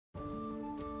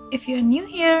If you're new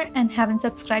here and haven't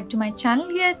subscribed to my channel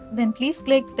yet, then please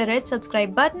click the red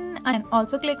subscribe button and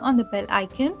also click on the bell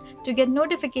icon to get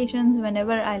notifications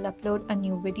whenever I'll upload a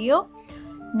new video.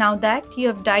 Now that you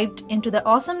have dived into the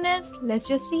awesomeness, let's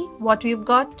just see what we've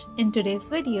got in today's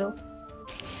video.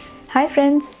 Hi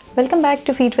friends, welcome back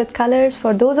to FeatWidColors.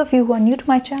 For those of you who are new to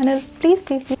my channel, please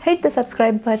hit the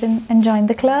subscribe button and join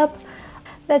the club.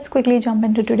 Let's quickly jump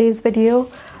into today's video.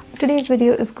 Today's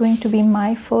video is going to be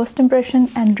my first impression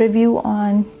and review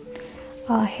on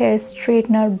a hair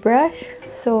straightener brush.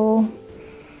 So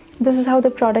this is how the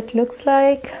product looks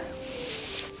like,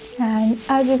 and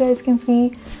as you guys can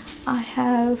see, I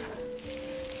have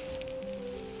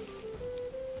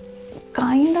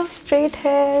kind of straight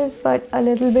hairs but a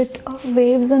little bit of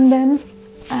waves in them,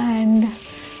 and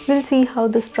we'll see how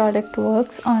this product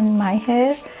works on my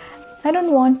hair. I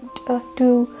don't want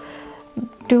to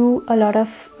do a lot of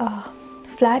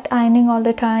flat ironing all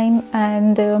the time,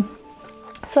 and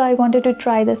so I wanted to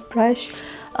try this brush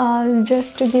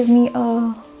just to give me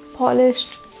a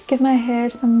give my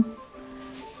hair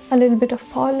a little bit of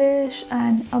polish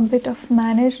and a bit of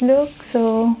managed look.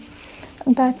 So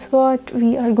that's what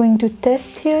we are going to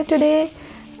test here today,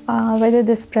 whether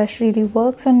this brush really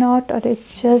works or not, or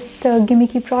it's just a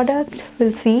gimmicky product.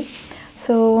 We'll see.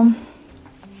 So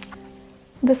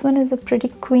this one is a Pretty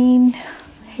Queen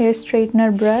hair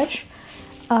straightener brush,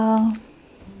 and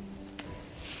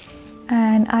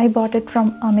I bought it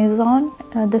from Amazon.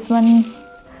 This one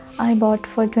I bought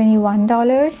for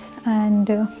 $21, and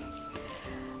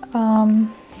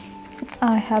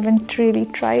I haven't really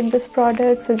tried this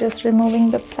product, so just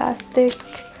removing the plastic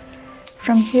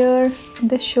from here.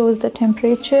 This shows the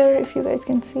temperature, if you guys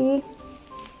can see.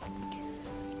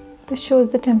 This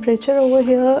shows the temperature over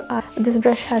here. This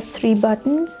brush has 3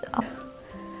 buttons.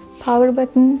 Power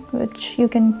button, which you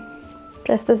can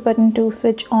press this button to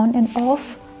switch on and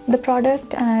off the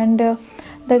product, and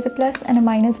there's a plus and a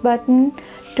minus button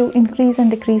to increase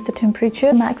and decrease the temperature.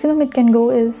 The maximum it can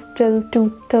go is till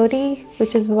 230,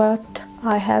 which is what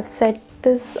I have set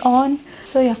this on.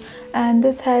 So yeah, and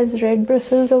this has red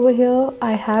bristles over here.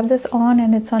 I have this on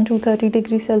and it's on 230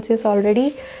 degrees Celsius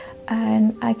already,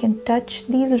 and I can touch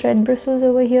these red bristles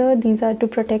over here. These are to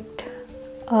protect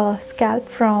scalp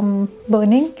from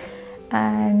burning,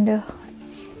 and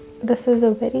this is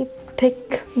a very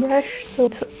thick brush, so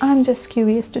I'm just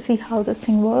curious to see how this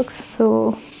thing works.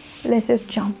 So let's just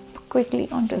jump quickly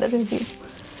onto the review,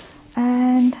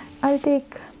 and I'll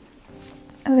take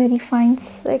a very fine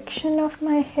section of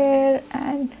my hair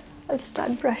and I'll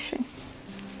start brushing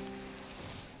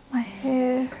my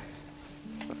hair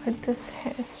with this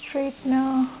hair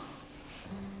straightener,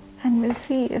 and we'll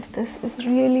see if this is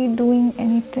really doing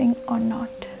anything or not.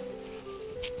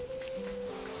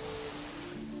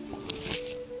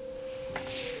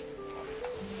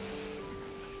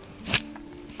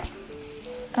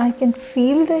 I can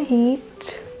feel the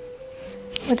heat,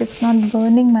 but it's not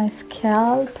burning my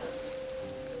scalp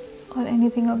or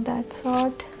anything of that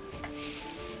sort.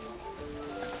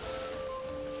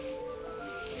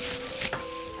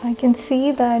 I can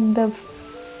see that the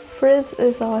frizz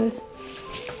is all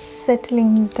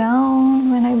settling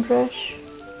down when I brush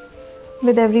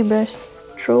with every brush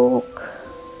stroke.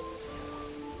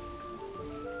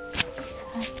 What's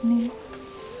happening?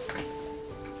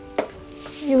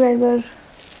 You guys are...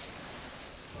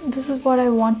 This is what I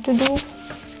want to do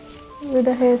with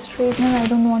a hair straightener. I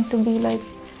don't want to be like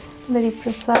very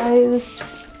precise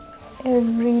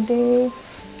every day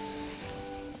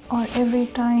or every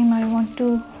time I want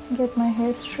to get my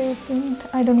hair straightened.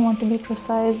 I don't want to be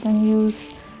precise and use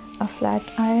a flat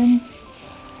iron.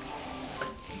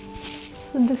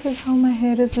 So this is how my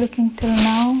hair is looking till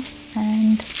now,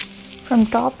 and from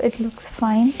top it looks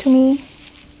fine to me.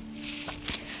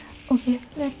 Okay,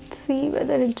 let's see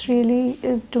whether it really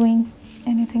is doing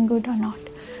anything good or not.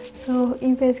 So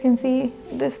you guys can see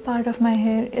this part of my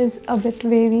hair is a bit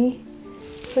wavy.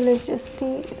 So let's just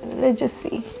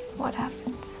see what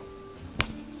happens.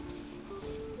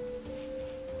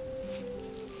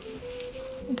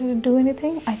 Did it do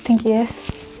anything? I think yes.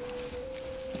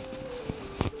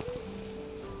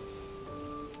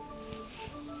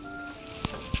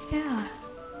 Yeah.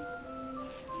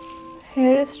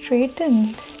 Hair is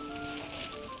straightened.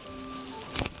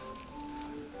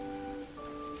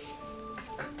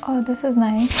 Oh, this is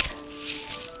nice.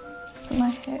 So my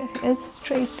hair is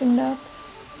straightened up.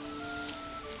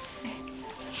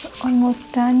 So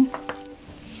almost done.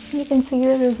 You can see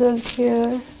the result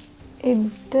here.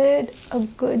 It did a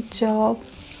good job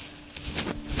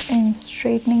in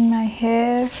straightening my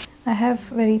hair. I have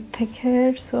very thick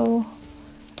hair, so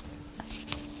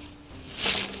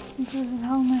this is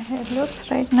how my hair looks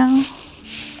right now,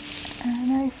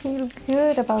 and I feel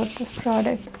good about this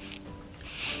product.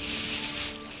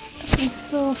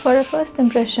 So for a first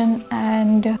impression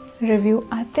and review,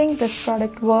 I think this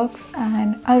product works,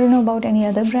 and I don't know about any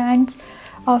other brands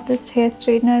of this hair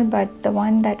straightener, but the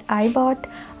one that I bought,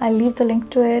 I'll leave the link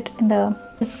to it in the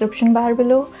description bar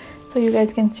below, so you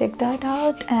guys can check that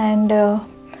out. And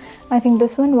I think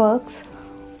this one works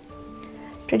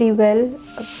pretty well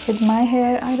with my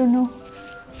hair. I don't know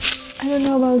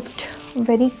about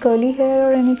very curly hair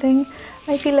or anything.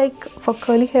 I feel like for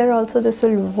curly hair also this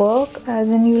will work, as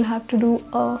in you'll have to do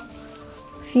a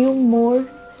few more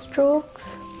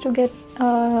strokes to get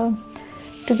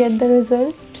the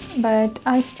result, but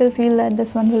I still feel that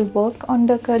this one will work on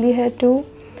the curly hair too.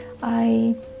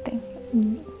 I think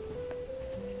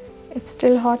it's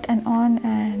still hot and on,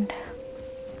 and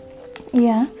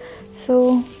yeah,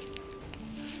 so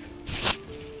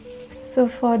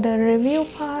for the review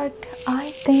part,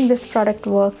 I think this product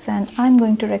works, and I'm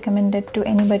going to recommend it to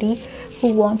anybody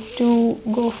who wants to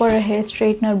go for a hair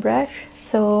straightener brush.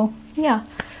 So yeah,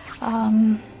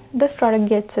 this product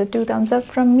gets a 2 thumbs up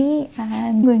from me, and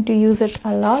I'm going to use it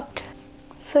a lot.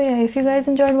 So yeah, if you guys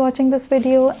enjoyed watching this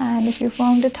video and if you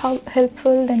found it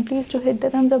helpful, then please do hit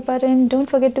the thumbs up button. Don't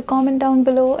forget to comment down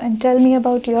below and tell me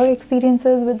about your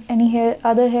experiences with any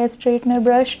other hair straightener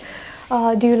brush.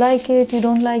 Do you like it, you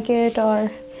don't like it, or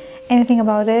anything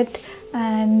about it?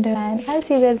 And I'll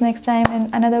see you guys next time in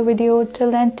another video.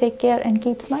 Till then, take care and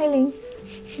keep smiling.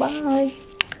 Bye.